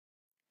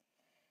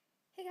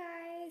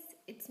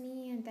it's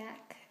me. I'm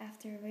back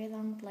after a very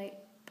long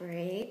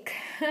break.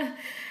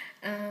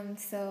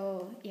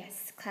 So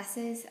yes,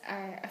 classes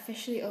are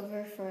officially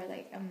over for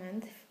like a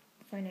month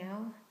for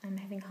now. I'm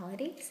having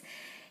holidays,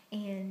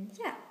 and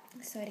yeah,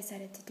 so I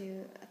decided to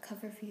do a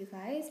cover for you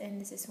guys, and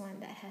this is one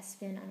that has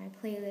been on my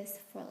playlist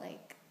for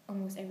like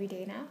almost every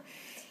day now,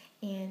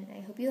 and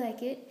I hope you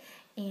like it.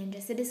 And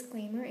just a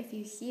disclaimer, if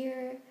you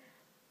hear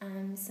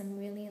some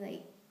really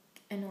like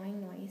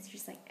annoying noise,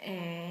 just like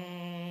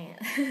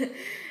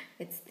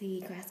it's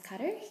the grass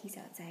cutter. He's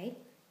outside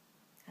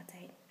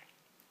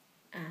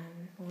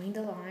mowing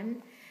the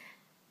lawn.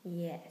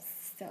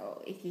 Yes,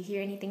 so if you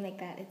hear anything like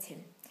that, it's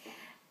him.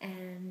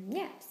 And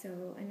yeah,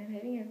 so, and I'm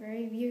having a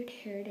very weird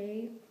hair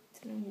day.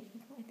 So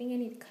I think I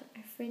need to cut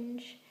my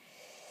fringe,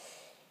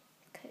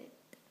 cut it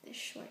this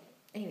short.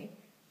 Anyway,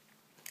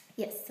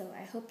 yes, so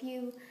I hope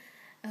you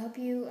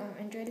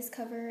enjoy this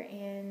cover,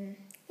 and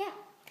yeah,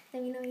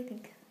 let me know what you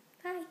think.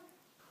 Bye.